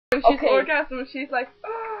She's orgasm, she's like...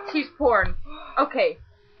 She's porn. Okay.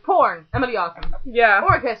 Porn, Emilie Autumn. Yeah.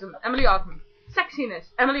 Orgasm, Emilie Autumn. Sexyness,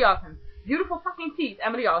 Emilie Autumn. Beautiful fucking teeth,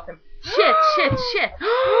 Emilie Autumn. Shit.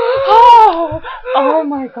 Oh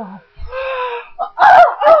my god. I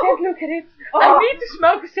can't look at it. I need to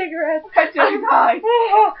smoke a cigarette. I just died.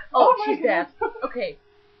 Oh, she's dead. Okay.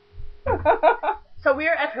 So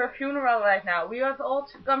we're at her funeral right now. We have all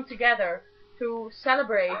come together to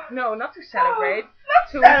celebrate. No, not to celebrate.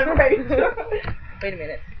 Celebrate. Wait a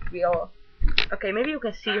minute. We all... Okay, maybe you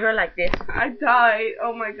can see her like this. I died.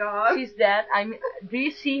 Oh my god. She's dead. Do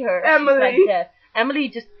you see her? Emilie. She's like dead. Emilie,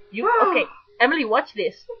 just... Okay, Emilie, watch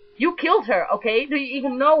this. You killed her, okay? Do you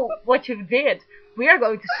even know what you did? We are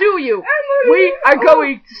going to sue you. Emilie. We are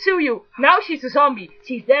going to sue you. Now she's a zombie.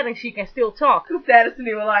 She's dead and she can still talk. Because that is the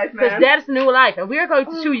new life, man. Because that is the new life. And we are going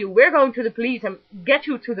to sue you. We're going to the police and get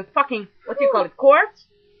you to the fucking... What do you call it? Court?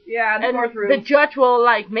 Yeah, the courtroom. The judge will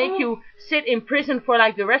like make you sit in prison for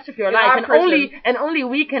like the rest of your life, and only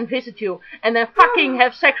we can visit you, and then fucking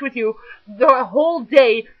have sex with you the whole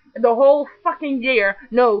day, the whole fucking year.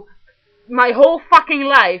 No, my whole fucking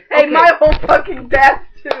life. Hey, my whole fucking death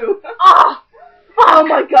too. Oh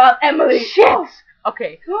my god, Emilie. Shit.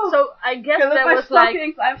 Okay, so I guess that was like...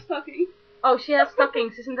 I have stockings. Oh, she has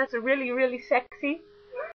stockings. Isn't that really, really sexy?